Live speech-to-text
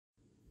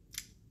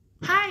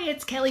Hi,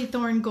 it's Kelly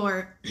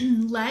Thorngore.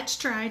 Let's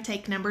try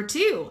take number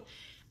 2.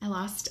 I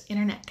lost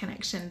internet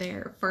connection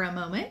there for a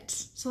moment,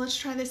 so let's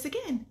try this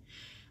again.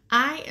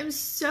 I am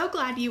so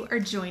glad you are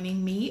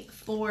joining me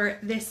for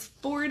this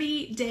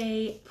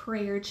 40-day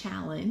prayer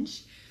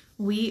challenge.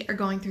 We are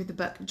going through the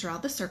book Draw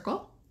the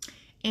Circle.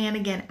 And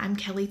again, I'm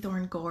Kelly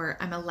Thorngore.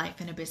 I'm a life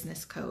and a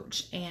business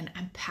coach, and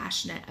I'm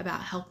passionate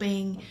about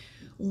helping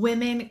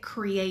women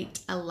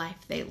create a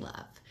life they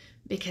love,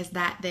 because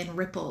that then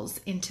ripples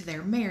into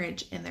their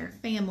marriage and their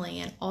family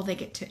and all they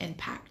get to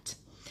impact.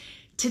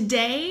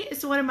 Today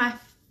is one of my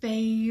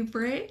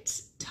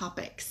favorite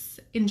topics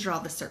in Draw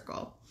the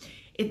Circle.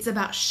 It's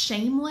about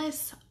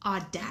shameless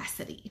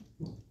audacity.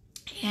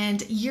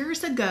 And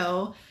years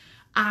ago,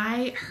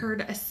 I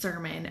heard a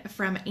sermon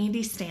from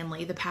Andy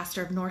Stanley, the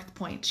pastor of North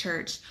Point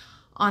Church,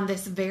 on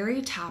this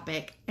very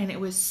topic, and it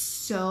was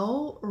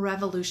so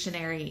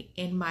revolutionary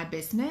in my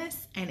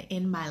business and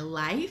in my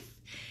life,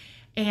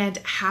 and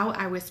how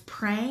I was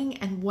praying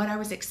and what I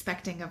was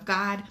expecting of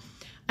God.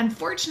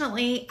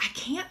 Unfortunately, I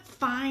can't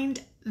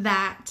find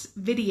that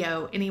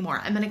video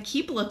anymore. I'm going to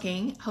keep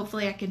looking.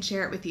 Hopefully I can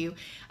share it with you.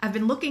 I've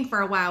been looking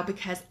for a while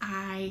because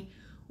I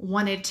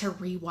wanted to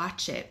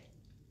rewatch it.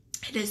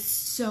 It is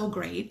so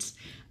great.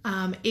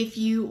 If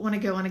you want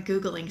to go on a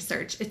Googling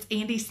search, it's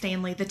Andy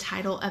Stanley. The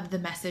title of the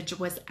message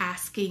was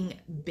Asking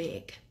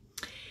Big.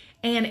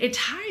 And it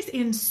ties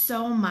in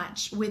so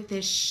much with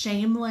this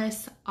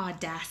shameless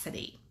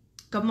audacity.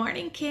 Good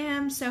morning,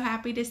 Kim. So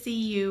happy to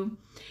see you.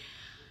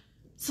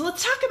 So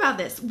let's talk about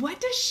this. What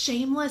does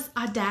shameless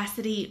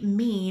audacity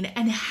mean,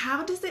 and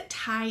how does it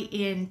tie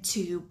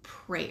into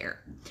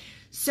prayer?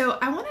 So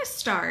I want to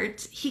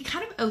start, he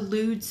kind of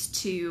alludes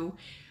to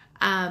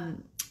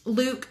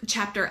Luke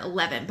chapter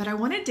 11, but I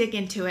want to dig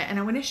into it, and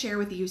I want to share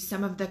with you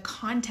some of the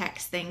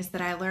context things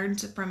that I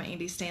learned from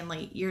Andy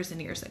Stanley years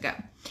and years ago.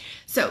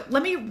 So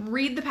let me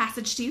read the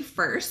passage to you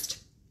first.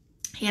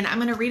 And I'm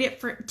going to read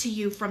it to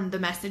you from the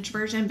Message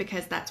version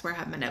because that's where I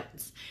have my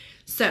notes.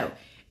 So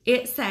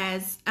it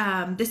says,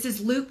 this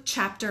is Luke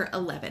chapter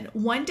 11.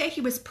 One day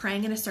he was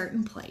praying in a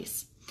certain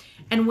place.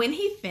 And when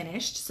he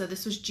finished, so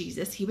this was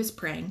Jesus, he was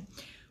praying.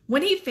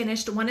 When he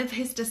finished, one of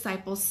his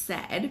disciples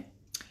said,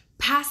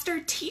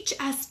 "Pastor, teach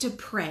us to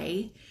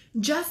pray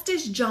just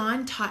as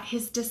John taught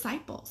his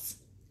disciples."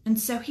 And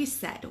so he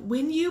said,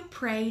 "When you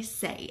pray,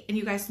 say," and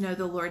you guys know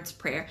the Lord's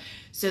Prayer,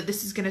 so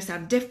this is going to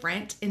sound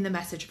different in the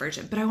Message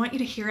version, but I want you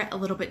to hear it a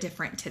little bit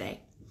different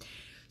today.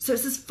 So it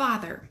says,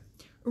 "Father,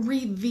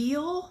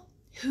 reveal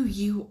who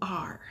you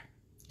are.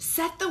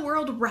 Set the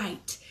world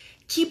right.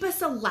 Keep us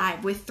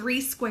alive with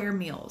 3 square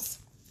meals.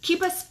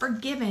 Keep us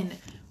forgiven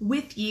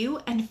with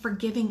you and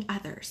forgiving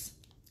others.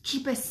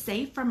 Keep us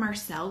safe from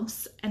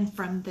ourselves and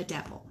from the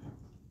devil."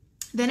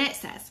 Then it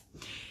says,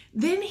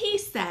 "Then he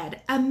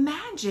said,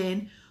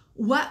 imagine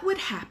what would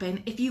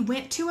happen if you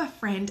went to a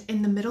friend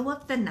in the middle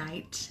of the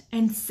night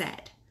and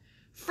said,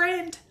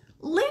 'Friend,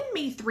 lend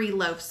me 3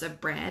 loaves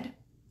of bread.'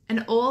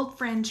 An old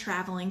friend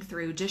traveling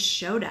through just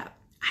showed up.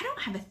 'I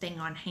don't have a thing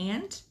on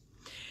hand.'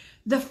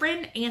 The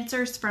friend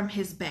answers from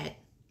his bed,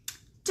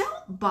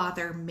 'Don't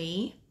bother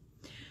me.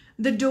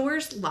 The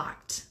door's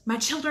locked. My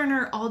children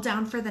are all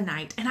down for the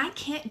night, and I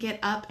can't get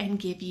up and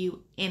give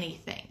you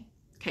anything.'"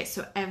 Okay,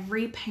 so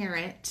every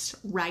parent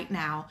right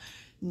now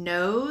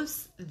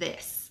knows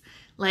this.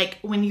 Like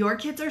when your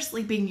kids are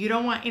sleeping, you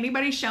don't want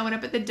anybody showing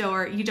up at the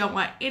door. You don't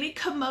want any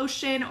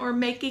commotion or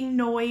making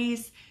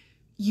noise.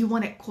 You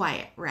want it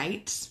quiet,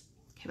 right?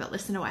 Okay, but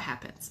listen to what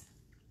happens.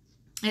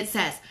 It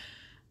says,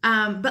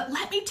 "But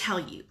let me tell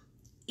you,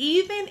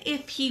 even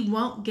if he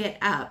won't get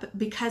up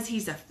because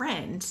he's a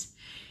friend,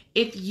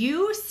 if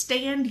you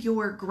stand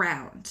your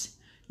ground,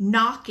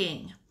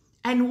 knocking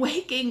and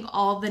waking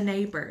all the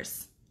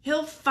neighbors,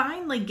 he'll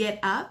finally get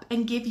up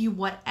and give you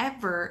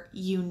whatever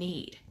you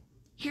need.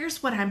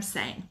 Here's what I'm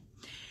saying.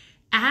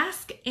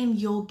 Ask and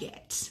you'll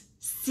get.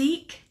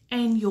 Seek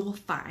and you'll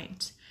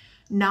find.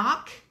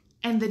 Knock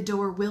and the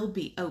door will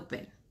be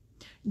open.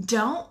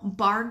 Don't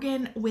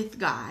bargain with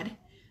God.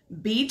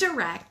 Be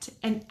direct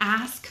and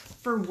ask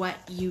for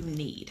what you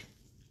need."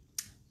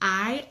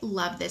 I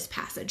love this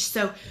passage.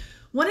 So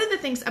one of the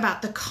things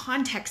about the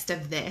context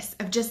of this,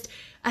 of just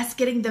us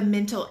getting the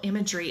mental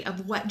imagery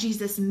of what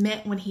Jesus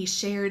meant when he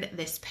shared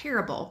this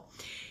parable,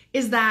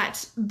 is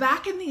that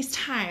back in these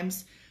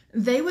times,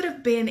 they would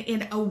have been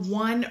in a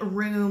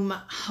 1-room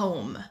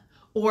home,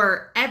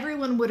 or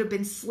everyone would have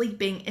been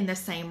sleeping in the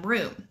same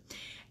room.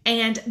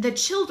 And the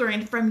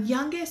children from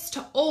youngest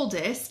to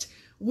oldest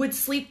would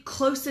sleep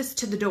closest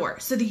to the door.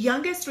 So the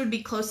youngest would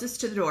be closest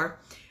to the door,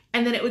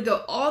 and then it would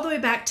go all the way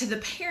back to the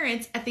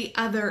parents at the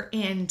other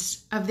end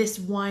of this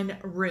one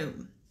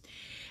room.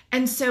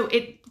 And so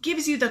it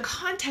gives you the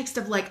context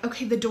of like,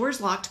 okay, the door's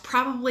locked,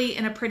 probably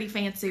in a pretty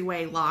fancy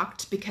way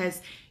locked,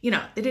 because, you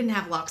know, they didn't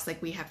have locks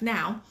like we have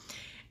now.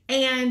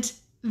 And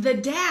the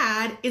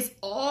dad is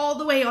all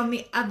the way on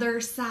the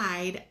other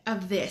side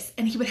of this,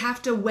 and he would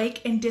have to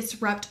wake and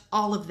disrupt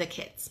all of the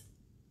kids.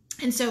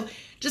 And so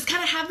just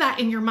kind of have that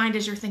in your mind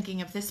as you're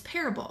thinking of this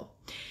parable.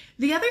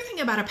 The other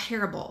thing about a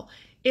parable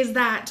is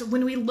that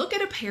when we look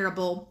at a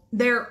parable,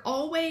 there are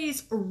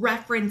always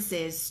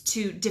references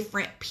to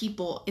different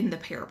people in the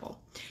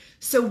parable.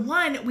 So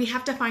one, we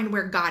have to find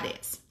where God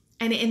is.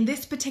 And in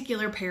this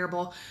particular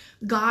parable,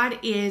 God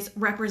is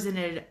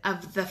representative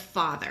of the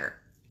father,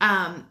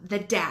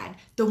 the dad,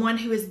 the one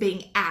who is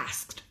being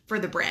asked for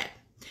the bread.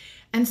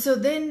 And so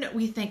then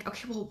we think,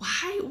 okay, well,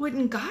 why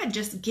wouldn't God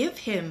just give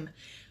him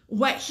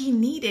what he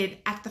needed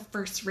at the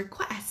first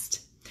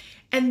request?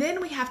 And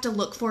then we have to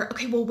look for,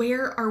 okay, well,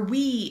 where are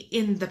we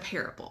in the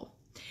parable?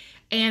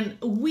 And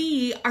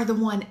we are the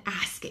one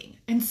asking.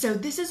 And so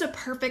this is a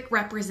perfect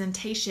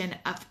representation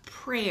of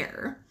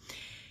prayer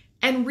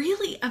and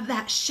really of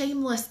that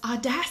shameless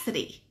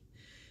audacity.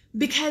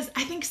 Because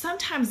I think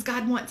sometimes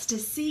God wants to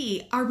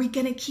see, are we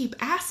going to keep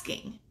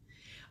asking?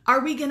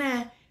 Are we going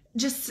to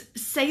just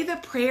say the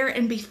prayer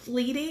and be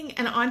fleeting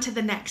and on to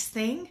the next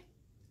thing?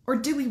 Or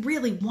do we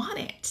really want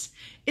it?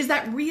 Is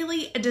that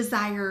really a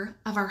desire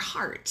of our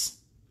heart?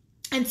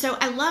 And so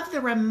I love the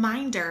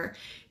reminder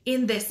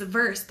in this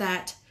verse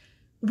that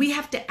we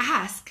have to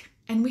ask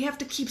and we have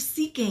to keep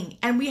seeking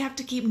and we have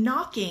to keep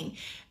knocking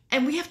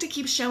and we have to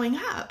keep showing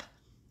up.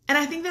 And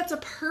I think that's a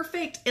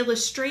perfect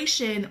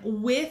illustration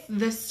with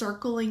the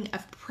circling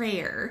of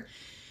prayer,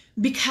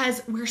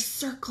 because we're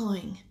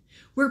circling,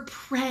 we're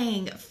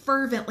praying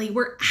fervently,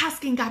 we're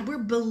asking God, we're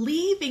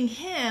believing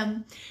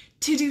him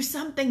to do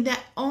something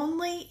that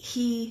only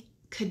he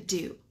could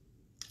do.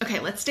 Okay,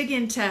 let's dig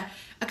into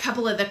a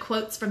couple of the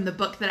quotes from the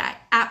book that I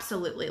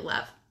absolutely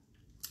love.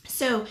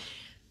 So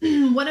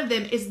one of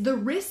them is that is the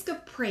risk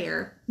of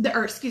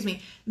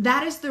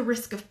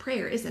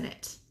prayer, isn't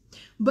it?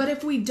 But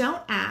if we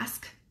don't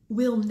ask,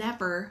 we'll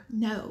never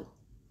know.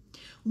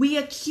 We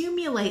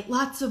accumulate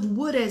lots of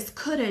wouldas,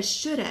 couldas,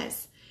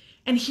 shouldas.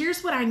 And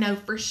here's what I know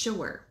for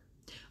sure.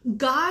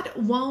 God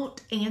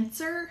won't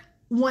answer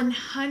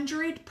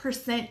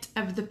 100%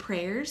 of the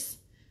prayers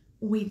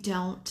we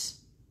don't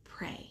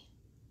pray.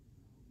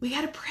 We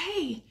got to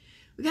pray.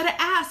 We got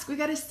to ask. We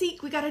got to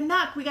seek. We got to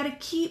knock. We got to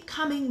keep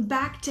coming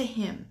back to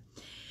him.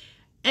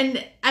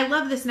 And I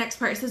love this next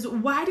part. It says,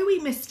 why do we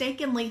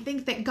mistakenly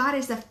think that God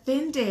is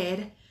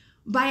offended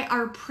by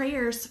our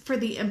prayers for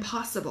the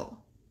impossible?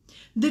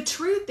 The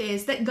truth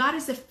is that God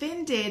is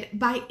offended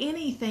by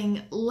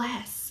anything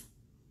less.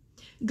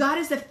 God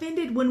is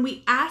offended when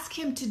we ask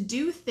him to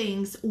do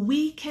things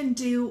we can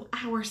do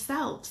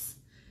ourselves.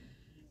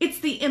 It's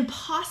the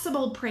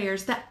impossible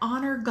prayers that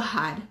honor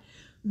God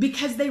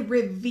because they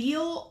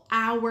reveal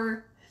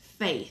our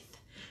faith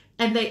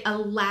and they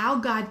allow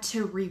God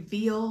to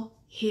reveal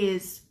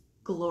his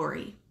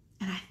glory.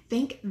 And I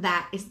think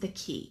that is the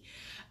key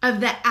of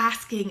the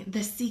asking,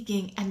 the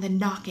seeking, and the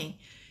knocking.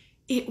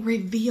 It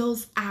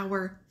reveals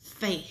our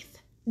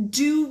faith.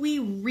 Do we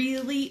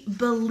really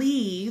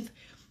believe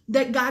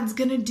that God's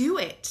going to do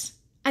it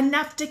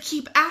enough to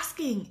keep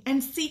asking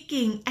and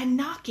seeking and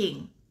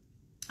knocking?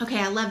 Okay,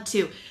 I love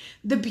too.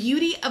 The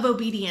beauty of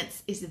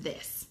obedience is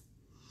this.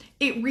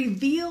 It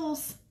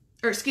relieves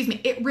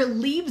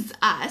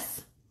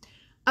us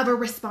of a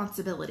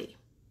responsibility.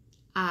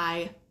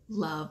 I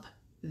love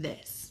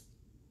this.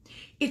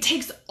 It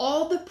takes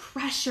all the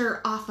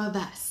pressure off of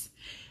us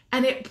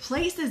and it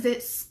places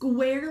it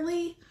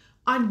squarely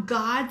on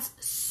God's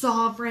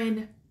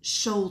sovereign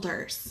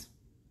shoulders.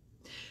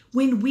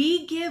 When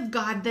we give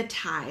God the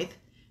tithe,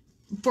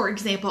 for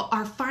example,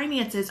 our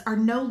finances are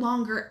no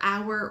longer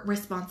our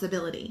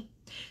responsibility.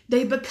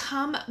 They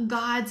become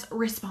God's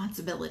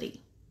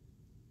responsibility.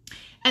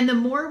 And the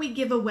more we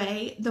give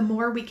away, the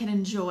more we can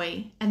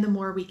enjoy and the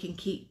more we can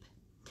keep.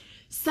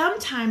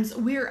 Sometimes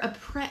we're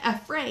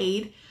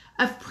afraid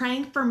of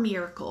praying for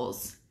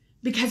miracles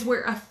because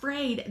we're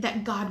afraid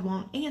that God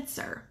won't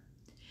answer.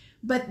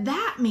 But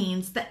that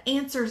means the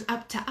answer's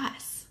up to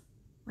us,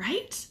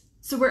 right?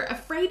 So we're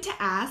afraid to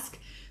ask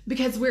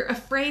because we're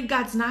afraid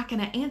God's not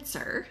going to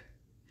answer,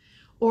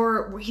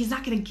 or he's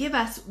not going to give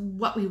us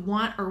what we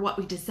want or what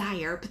we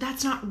desire. But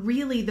that's not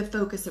really the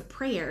focus of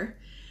prayer,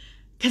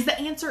 because the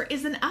answer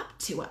isn't up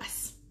to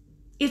us.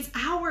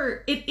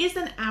 It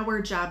isn't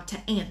our job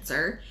to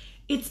answer.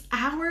 It's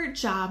our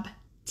job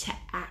to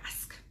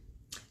ask.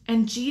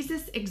 And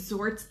Jesus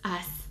exhorts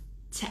us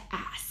to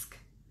ask.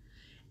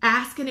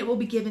 Ask and it will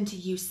be given to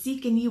you.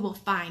 Seek and you will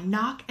find.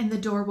 Knock and the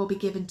door will be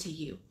given to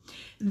you.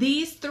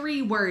 These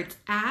three words,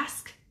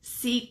 ask,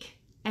 seek,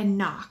 and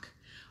knock,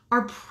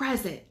 are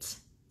present.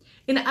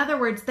 In other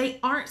words, they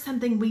aren't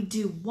something we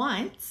do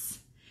once.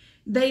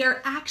 They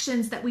are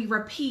actions that we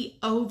repeat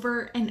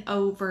over and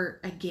over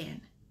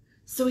again.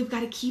 So we've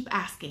got to keep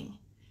asking,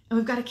 and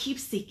we've got to keep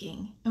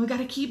seeking, and we've got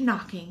to keep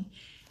knocking,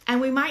 and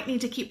we might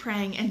need to keep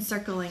praying and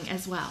circling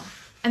as well.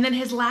 And then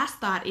his last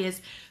thought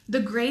is, the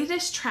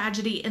greatest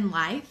tragedy in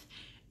life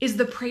is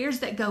the prayers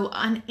that go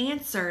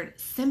unanswered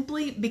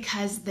simply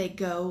because they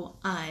go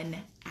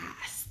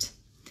unasked.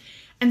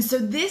 And so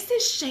this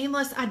is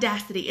shameless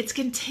audacity. It's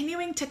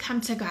continuing to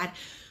come to God.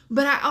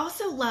 But I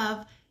also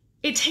love,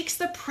 it takes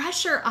the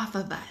pressure off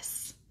of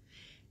us.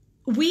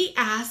 We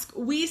ask,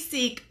 we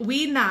seek,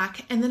 we knock,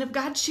 and then if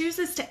God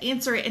chooses to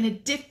answer it in a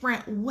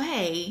different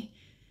way,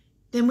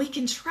 then we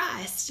can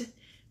trust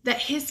that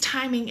his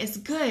timing is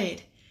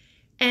good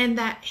and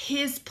that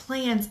his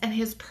plans and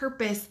his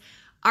purpose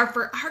are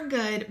for our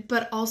good,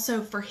 but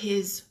also for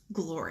his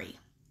glory.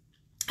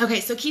 Okay,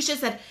 so Keisha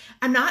said,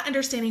 I'm not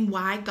understanding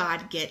why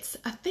God gets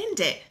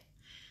offended.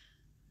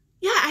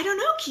 Yeah, I don't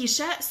know,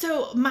 Keisha.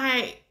 So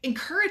my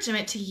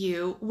encouragement to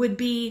you would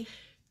be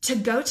to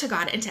go to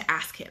God and to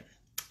ask him.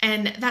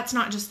 And that's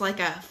not just like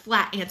a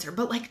flat answer,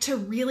 but like to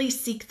really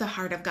seek the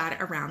heart of God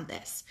around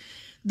this.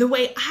 The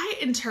way I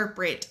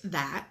interpret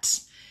that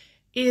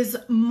is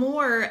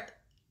more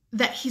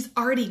that he's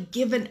already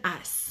given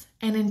us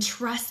and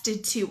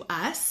entrusted to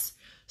us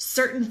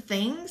certain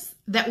things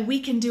that we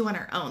can do on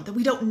our own, that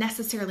we don't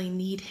necessarily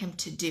need him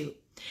to do.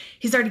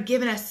 He's already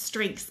given us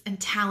strengths and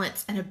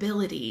talents and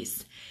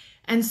abilities.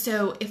 And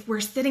so if we're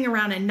sitting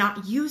around and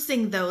not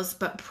using those,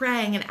 but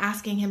praying and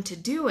asking him to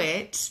do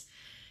it,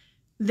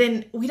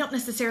 then we don't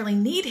necessarily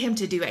need him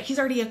to do it. He's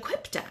already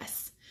equipped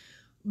us.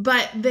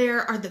 But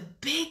there are the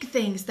big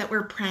things that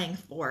we're praying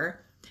for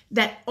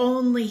that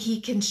only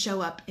he can show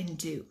up and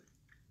do.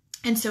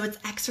 And so it's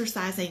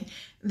exercising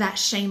that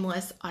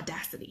shameless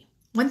audacity.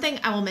 One thing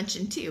I will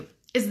mention too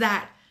is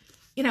that,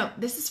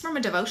 this is from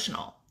a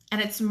devotional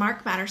and it's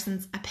Mark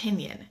Batterson's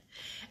opinion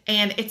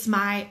and it's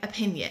my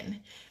opinion.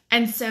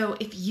 And so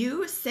if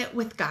you sit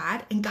with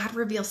God and God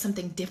reveals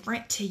something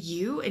different to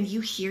you and you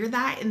hear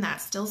that in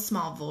that still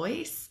small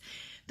voice,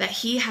 that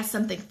he has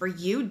something for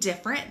you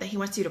different that he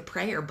wants you to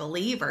pray or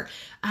believe,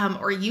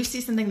 or you see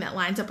something that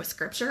lines up with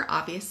scripture,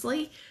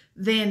 obviously,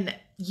 then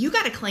you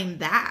got to claim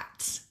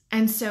that.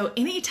 And so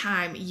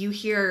anytime you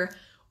hear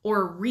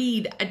or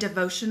read a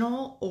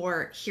devotional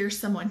or hear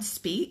someone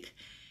speak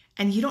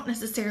and you don't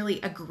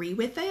necessarily agree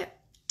with it,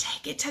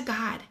 take it to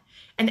God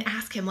and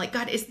ask him, like,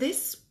 God, is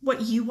this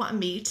what you want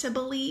me to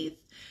believe?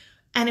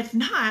 And if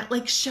not,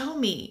 like, show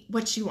me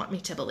what you want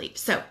me to believe.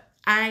 So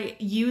I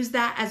use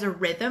that as a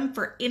rhythm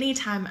for any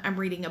time I'm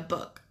reading a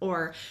book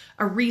or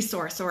a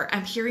resource or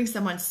I'm hearing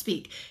someone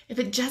speak. If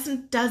it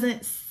just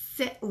doesn't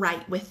sit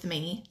right with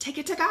me, take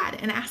it to God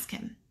and ask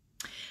him.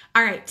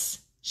 All right,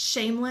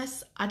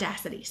 shameless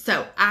audacity.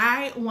 So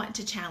I want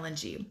to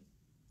challenge you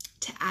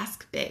to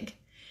ask big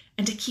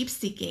and to keep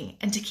seeking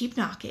and to keep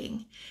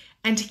knocking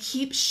and to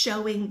keep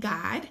showing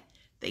God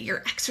that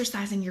you're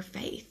exercising your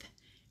faith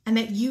and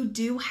that you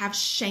do have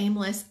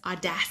shameless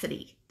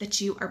audacity that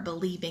you are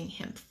believing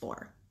him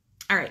for.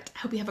 All right, I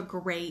hope you have a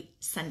great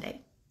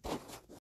Sunday.